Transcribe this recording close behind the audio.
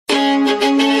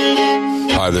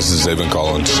Hi, this is Zayvon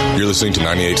Collins. You're listening to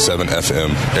 98.7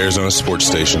 FM, Arizona Sports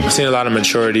Station. I've seen a lot of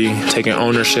maturity, taking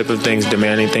ownership of things,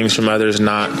 demanding things from others,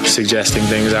 not suggesting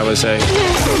things, I would say.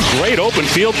 Great open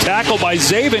field tackle by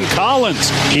Zayvon Collins.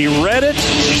 He read it,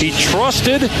 he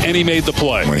trusted, and he made the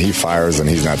play. When he fires and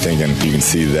he's not thinking, you can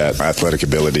see that athletic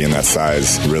ability and that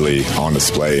size really on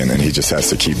display, and then he just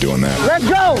has to keep doing that. Let's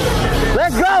go!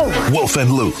 Let's go! Wolf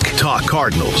and Luke talk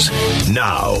Cardinals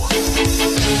now.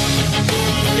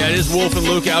 Yeah, it is Wolf and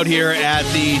Luke out here at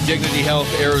the Dignity Health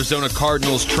Arizona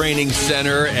Cardinals Training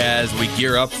Center as we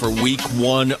gear up for week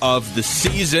 1 of the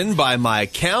season. By my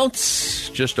counts,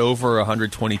 just over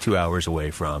 122 hours away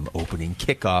from opening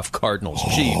kickoff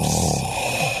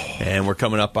Cardinals-Chiefs. And we're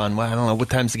coming up on, I don't know,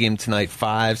 what time's the game tonight?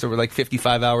 5, so we're like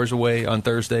 55 hours away on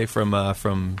Thursday from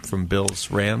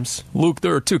Bills-Rams. Luke,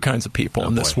 there are two kinds of people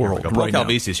in this world right now.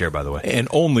 Calvisi's here, by the way. And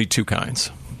only two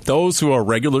kinds. Those who are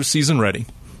regular season ready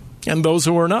and those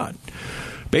who are not.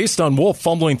 Based on Wolf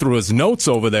fumbling through his notes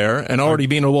over there and already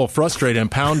being a little frustrated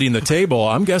and pounding the table,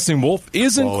 I'm guessing Wolf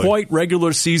isn't quite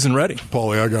regular season ready.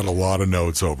 Paulie, I got a lot of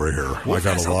notes over here. I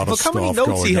got a lot of stuff going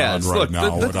on right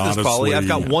now. Look at this, Paulie. I've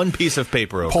got one piece of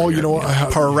paper over Paul, here. You know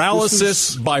what?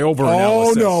 Paralysis by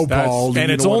overanalysis. Oh, no, Paul.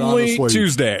 And it's only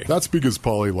Tuesday. That's because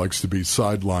Paulie likes to be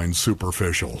sideline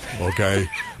superficial, okay?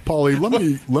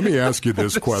 Paulie, let me ask you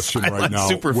this question right now.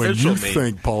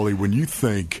 When you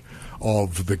think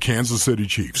of the Kansas City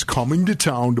Chiefs coming to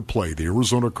town to play the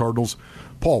Arizona Cardinals,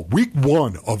 Paul, week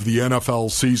 1 of the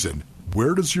NFL season,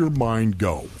 where does your mind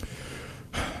go?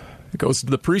 It goes to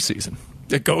the preseason.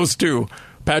 It goes to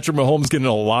Patrick Mahomes getting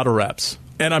a lot of reps.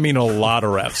 And I mean a lot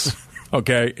of reps.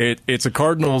 Okay? It's a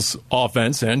Cardinals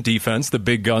offense and defense, the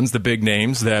big guns, the big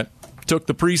names that took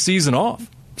the preseason off.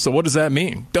 So what does that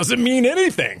mean? Doesn't mean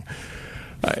anything.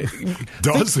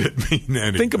 Does it mean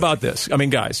anything? Think about this. I mean,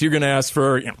 guys, you're going to ask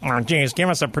for, geez, give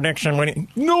us a prediction.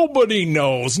 Nobody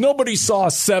knows. Nobody saw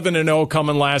 7-0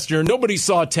 coming last year. Nobody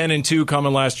saw 10-2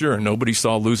 coming last year. And nobody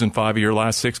saw losing 5 of your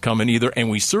last 6 coming either.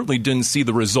 And we certainly didn't see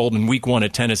the result in week 1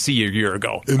 at Tennessee a year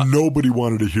ago. And nobody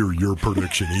wanted to hear your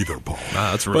prediction either, Paul.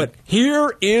 That's right. But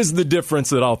here is the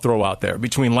difference that I'll throw out there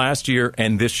between last year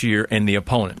and this year and the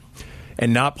opponent.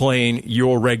 And not playing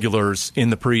your regulars in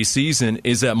the preseason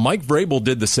is that Mike Vrabel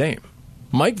did the same.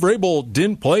 Mike Vrabel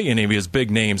didn't play any of his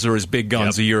big names or his big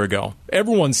guns a year ago.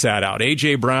 Everyone sat out.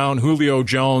 A.J. Brown, Julio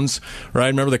Jones, right?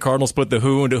 Remember the Cardinals put the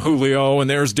who into Julio, and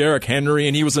there's Derrick Henry,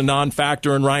 and he was a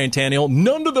non-factor, and Ryan Tannehill.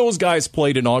 None of those guys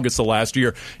played in August of last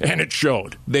year, and it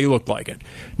showed. They looked like it.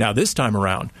 Now, this time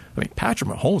around, I mean,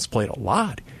 Patrick Mahomes played a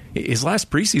lot. His last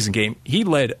preseason game, he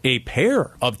led a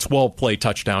pair of 12-play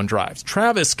touchdown drives.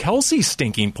 Travis Kelce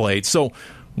stinking played. So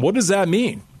what does that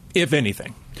mean, if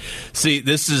anything? See,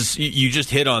 you just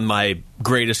hit on my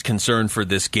greatest concern for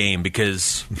this game,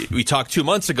 because we talked 2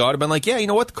 months ago. I'd have been like, yeah, you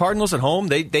know what? The Cardinals at home,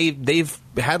 they've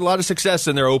had a lot of success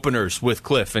in their openers with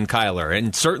Cliff and Kyler.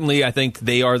 And certainly I think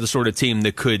they are the sort of team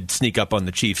that could sneak up on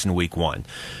the Chiefs in week 1.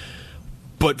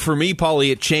 But for me,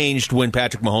 Paulie, it changed when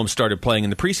Patrick Mahomes started playing in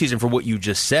the preseason for what you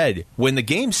just said. When the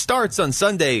game starts on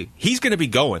Sunday, he's going to be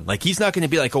going. Like, he's not going to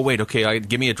be like, oh, wait, okay,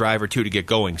 give me a drive or two to get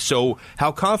going. So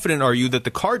how confident are you that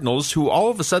the Cardinals, who all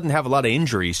of a sudden have a lot of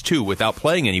injuries, too, without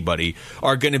playing anybody,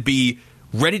 are going to be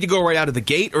ready to go right out of the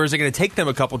gate? Or is it going to take them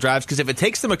a couple drives? Because if it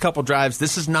takes them a couple drives,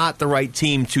 this is not the right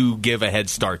team to give a head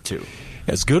start to.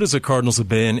 As good as the Cardinals have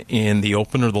been in the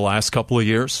opener the last couple of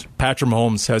years, Patrick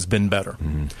Mahomes has been better.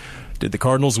 Mm-hmm. Did the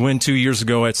Cardinals win 2 years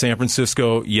ago at San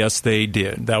Francisco? Yes, they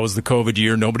did. That was the COVID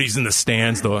year. Nobody's in the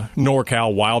stands. The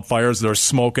NorCal wildfires, there's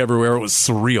smoke everywhere. It was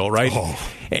surreal, right?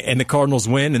 Oh. And the Cardinals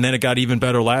win, and then it got even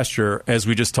better last year, as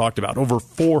we just talked about. Over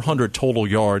 400 total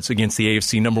yards against the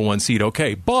AFC number 1 seed.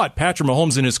 Okay, but Patrick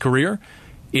Mahomes in his career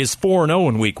is 4-0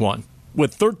 in week 1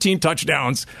 with 13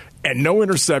 touchdowns and no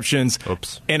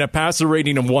interceptions and a passer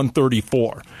rating of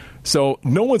 134. So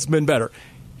no one's been better.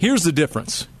 Here's the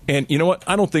difference. And you know what?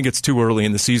 I don't think it's too early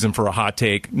in the season for a hot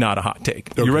take, not a hot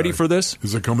take. Okay. You ready for this?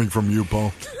 Is it coming from you,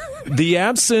 Paul? The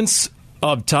absence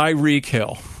of Tyreek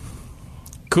Hill,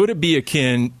 could it be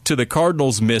akin to the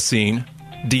Cardinals missing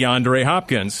DeAndre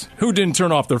Hopkins, who didn't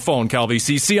turn off their phone,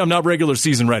 Calvisi? See, I'm not regular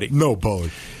season ready. No,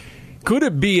 Paulie. Could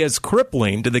it be as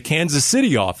crippling to the Kansas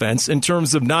City offense in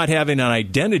terms of not having an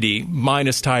identity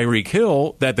minus Tyreek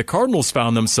Hill that the Cardinals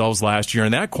found themselves last year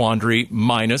in that quandary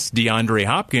minus DeAndre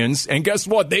Hopkins? And guess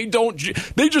what? They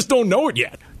just don't know it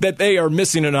yet. that they are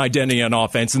missing an identity on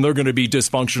offense and they're going to be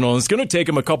dysfunctional. And it's going to take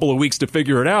them a couple of weeks to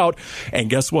figure it out. And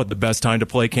guess what? The best time to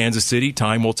play Kansas City,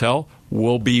 time will tell,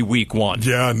 will be week 1.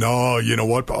 Yeah, no, you know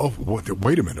what? Oh,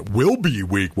 wait a minute. Will be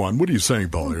week 1. What are you saying,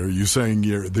 Paul? Are you saying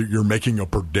you're making a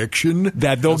prediction?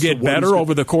 That they'll get better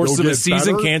over the course of the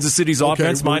season? Better? Kansas City's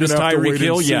offense minus Tyreek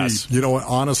Hill? Yes. You know what?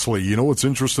 Honestly, you know what's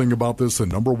interesting about this? The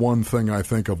number one thing I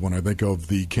think of when I think of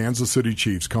the Kansas City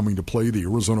Chiefs coming to play the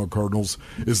Arizona Cardinals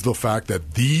is the fact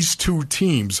that these two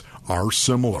teams are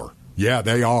similar. Yeah,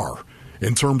 they are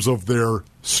in terms of their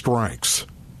strengths.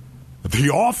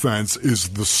 The offense is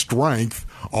the strength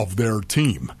of their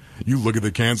team. You look at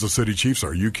the Kansas City Chiefs.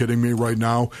 Are you kidding me right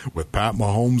now? With Pat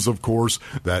Mahomes, of course,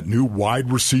 that new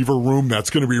wide receiver room,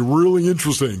 that's going to be really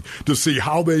interesting to see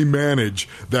how they manage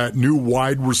that new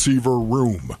wide receiver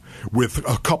room with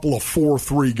a couple of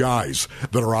 4-3 guys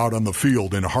that are out on the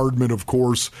field. And Hardman, of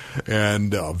course,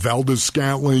 and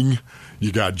Valdez-Scantling.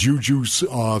 You got Juju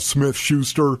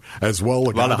Smith-Schuster as well.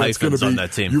 A lot of hyphens on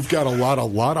that team. You've got a lot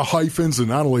of hyphens, and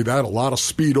not only that, a lot of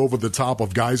speed over the top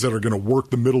of guys that are going to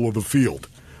work the middle of the field,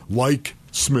 like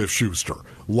Smith-Schuster,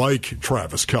 like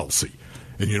Travis Kelce.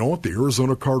 And you know what? The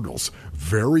Arizona Cardinals,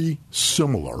 very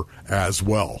similar as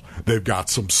well. They've got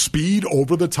some speed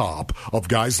over the top of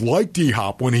guys like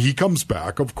D-Hop when he comes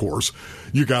back, of course.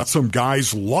 You got some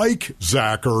guys like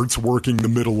Zach Ertz working the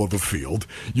middle of the field.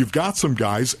 You've got some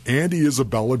guys, Andy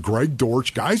Isabella, Greg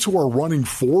Dortch, guys who are running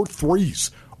 4-3s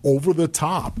over the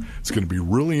top. It's going to be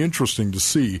really interesting to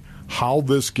see how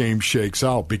this game shakes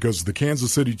out because the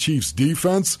Kansas City Chiefs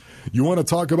defense, you want to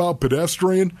talk about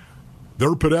pedestrian?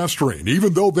 They're pedestrian.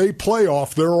 Even though they play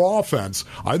off their offense,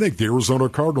 I think the Arizona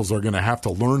Cardinals are going to have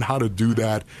to learn how to do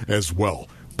that as well.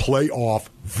 Play off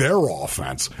their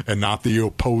offense and not the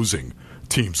opposing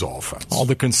team's offense. All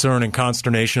the concern and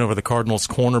consternation over the Cardinals'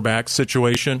 cornerback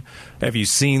situation. Have you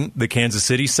seen the Kansas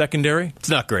City secondary? It's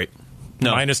not great.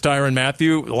 No. Minus Tyrann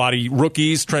Mathieu, a lot of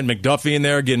rookies, Trent McDuffie in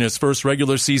there getting his first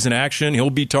regular season action.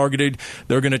 He'll be targeted.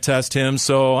 They're going to test him.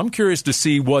 So I'm curious to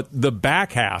see what the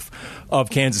back half of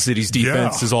Kansas City's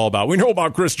defense is all about. We know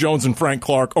about Chris Jones and Frank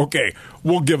Clark. Okay,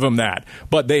 we'll give them that.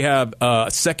 But they have a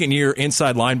second-year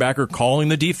inside linebacker calling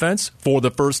the defense for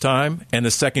the first time, and the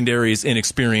secondary is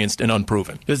inexperienced and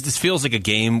unproven. This feels like a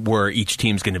game where each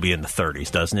team's going to be in the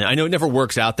 30s, doesn't it? I know it never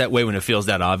works out that way when it feels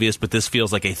that obvious, but this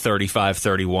feels like a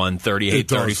 35-31,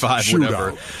 38-35,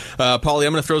 whatever. Paulie,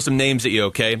 I'm going to throw some names at you,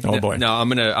 okay? Oh, boy. Now, I'm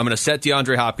going to set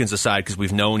DeAndre Hopkins aside because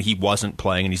we've known he wasn't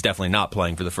playing, and he's definitely not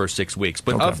playing for the first 6 weeks.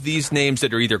 But of these names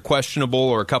that are either questionable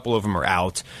or a couple of them are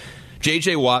out,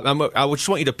 J.J. Watt, I just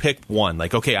want you to pick one.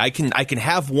 Like, okay, I can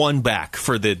have one back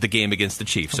for the game against the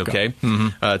Chiefs, okay? Mm-hmm.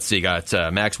 Let's see, you got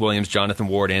Max Williams, Jonathan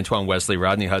Ward, Antoine Wesley,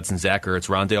 Rodney Hudson, Zach Ertz,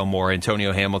 Rondale Moore,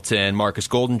 Antonio Hamilton, Marcus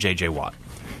Golden, J.J. Watt.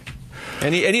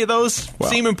 Any of those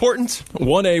seem important?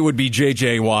 1A would be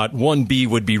J.J. Watt. 1B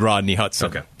would be Rodney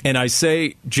Hudson. Okay. And I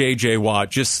say J.J.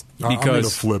 Watt just because... I'm going to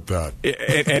flip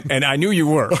that. And I knew you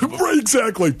were. Right,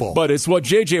 exactly, Paul. But it's what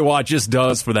J.J. Watt just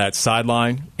does for that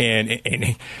sideline. And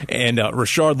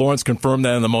Rashard Lawrence confirmed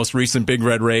that in the most recent Big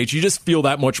Red Rage. You just feel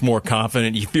that much more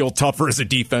confident. You feel tougher as a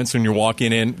defense when you're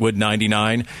walking in with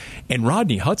 99. And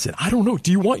Rodney Hudson, I don't know.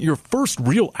 Do you want your first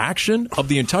real action of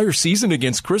the entire season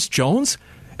against Chris Jones?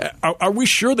 Are we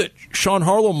sure that Sean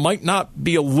Harlow might not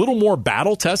be a little more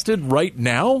battle-tested right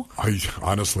now?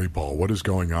 Honestly, Paul, what is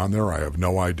going on there? I have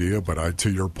no idea, but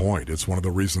to your point, it's one of the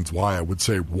reasons why I would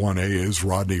say 1A is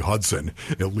Rodney Hudson,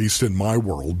 at least in my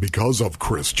world, because of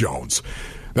Chris Jones.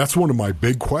 That's one of my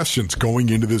big questions going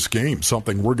into this game,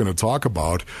 something we're going to talk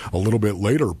about a little bit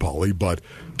later, Paulie, but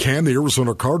can the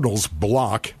Arizona Cardinals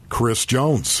block Chris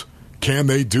Jones? Can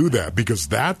they do that? Because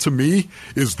that, to me,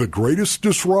 is the greatest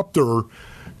disruptor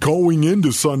going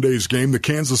into Sunday's game the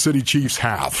Kansas City Chiefs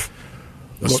have,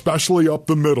 especially up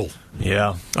the middle.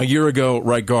 Yeah. A year ago,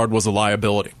 right guard was a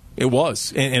liability. It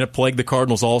was, and it plagued the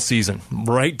Cardinals all season,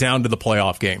 right down to the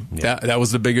playoff game. Yeah. That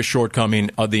was the biggest shortcoming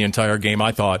of the entire game,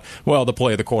 I thought. Well, the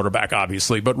play of the quarterback,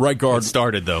 obviously, but right guard... It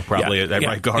started, though, probably at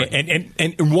right guard.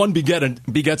 And one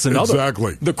begets another.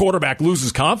 Exactly. The quarterback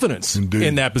loses confidence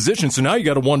in that position, so now you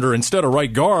got to wonder, instead of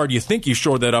right guard, you think you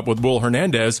shored that up with Will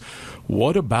Hernandez.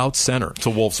 What about center to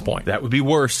Wolf's point? That would be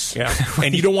worse. Yeah.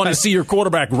 And you don't want to see your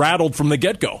quarterback rattled from the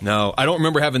get-go. No, I don't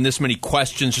remember having this many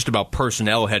questions just about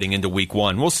personnel heading into week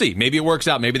one. We'll see. see. Maybe it works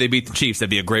out. Maybe they beat the Chiefs. That'd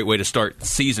be a great way to start the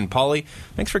season. Paulie,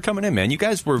 thanks for coming in, man. You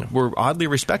guys were oddly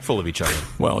respectful of each other.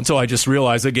 Well, until I just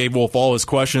realized I gave Wolf all his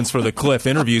questions for the Cliff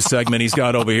interview segment he's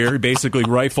got over here. He basically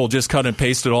just cut and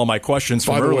pasted all my questions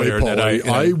from earlier. By the way, Paulie,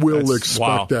 I will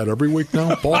expect that every week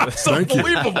now. Paul, thank you.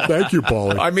 Thank you,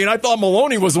 Paulie. I mean, I thought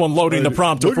Maloney was the one loading the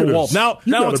prompter for Wolf. Now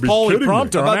it's Paulie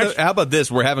prompter. How about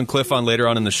this? We're having Cliff on later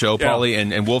on in the show, Paulie,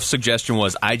 and Wolf's suggestion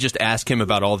was I just ask him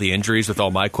about all the injuries with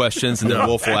all my questions, and then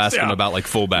Wolf will ask him about like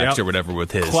fullbacks or whatever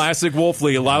with his. Classic Wolf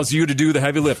Lee allows you to do the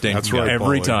heavy lifting. That's right,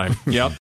 every Paulie. time. Yep.